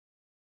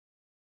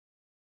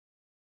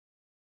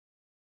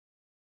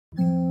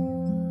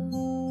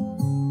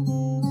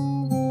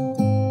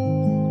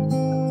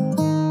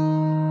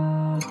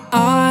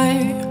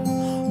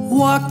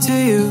luck to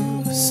you,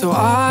 so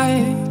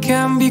I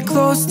can be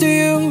close to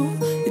you.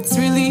 It's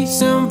really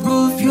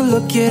simple if you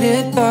look at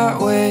it that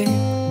way.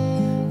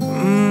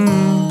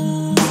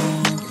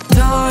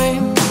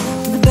 Time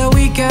that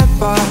we get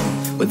by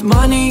with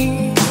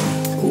money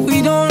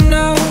we don't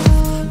know.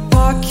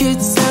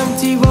 Pockets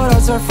empty but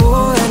ours are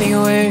full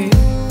anyway.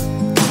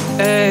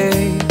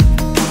 Hey,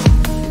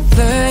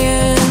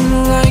 playing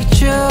like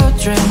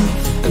children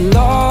and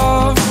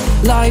love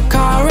like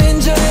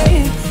orange.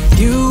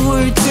 You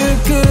were too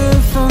good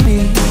for me,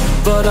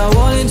 but I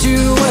wanted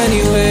you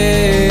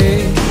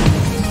anyway.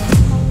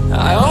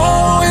 I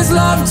always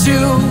loved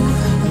you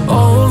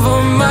over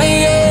my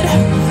head,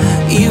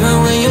 even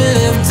when you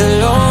lived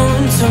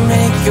alone to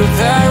make your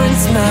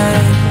parents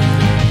mad.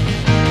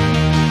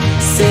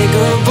 Say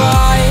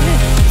goodbye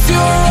to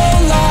your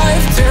old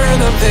life, turn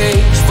the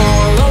page,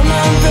 follow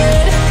my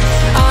bed.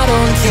 I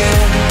don't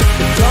care,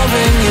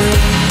 loving you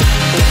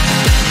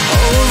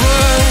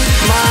over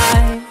my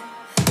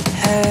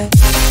head.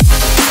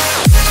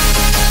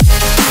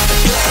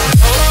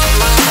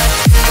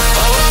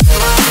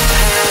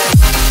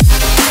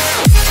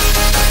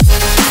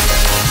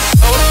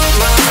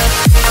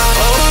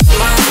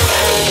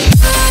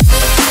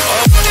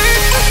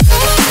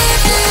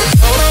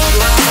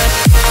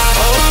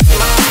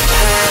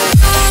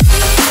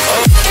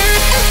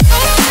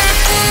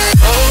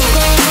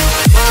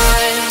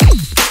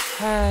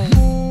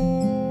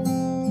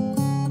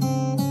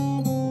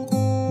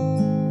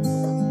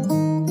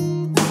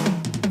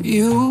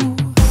 You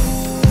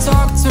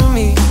talk to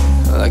me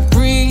like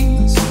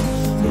breeze,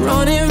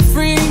 running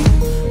free,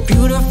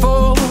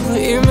 beautiful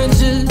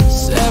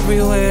images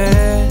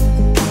everywhere.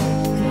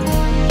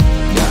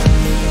 Yeah.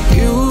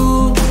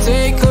 You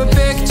take a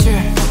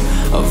picture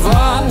of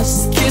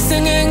us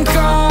kissing in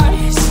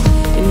cars,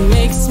 it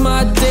makes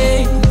my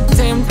day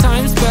 10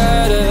 times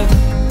better.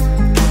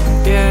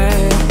 Yeah,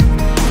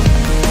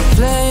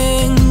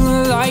 playing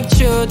like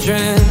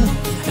children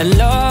and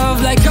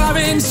love like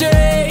orange.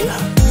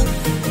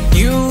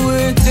 You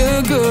were too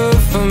good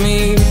for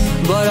me,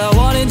 but I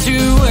wanted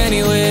you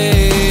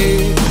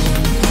anyway.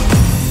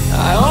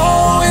 I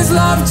always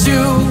loved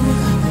you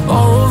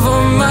over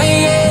my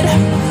head,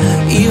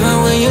 even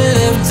when you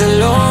lived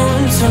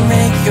alone to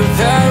make your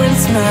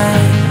parents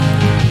mad.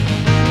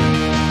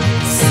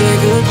 Say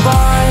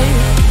goodbye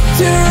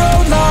to your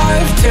old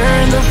life,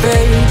 turn the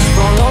page,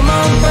 follow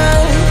my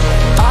bed.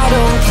 I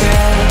don't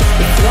care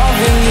if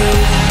loving you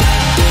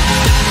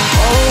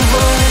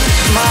over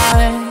my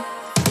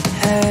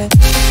head.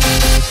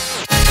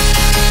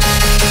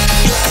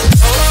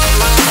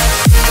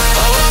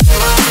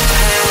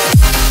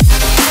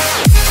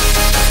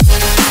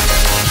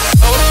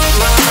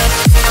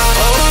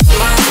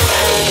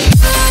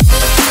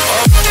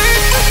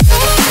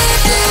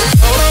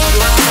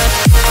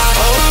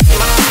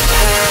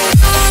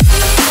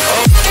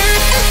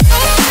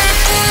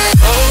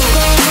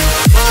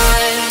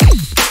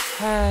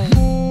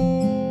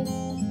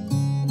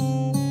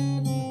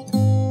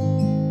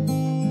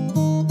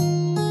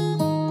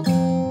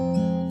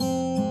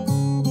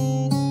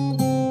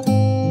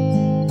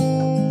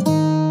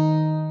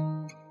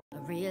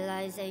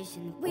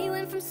 We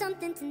went from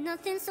something to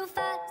nothing so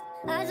fast.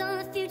 Eyes on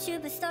the future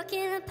but stuck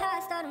in the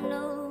past. I don't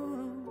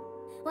know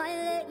why I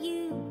let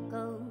you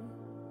go.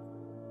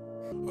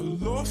 I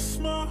lost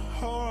my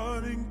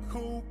heart in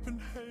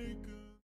Copenhagen.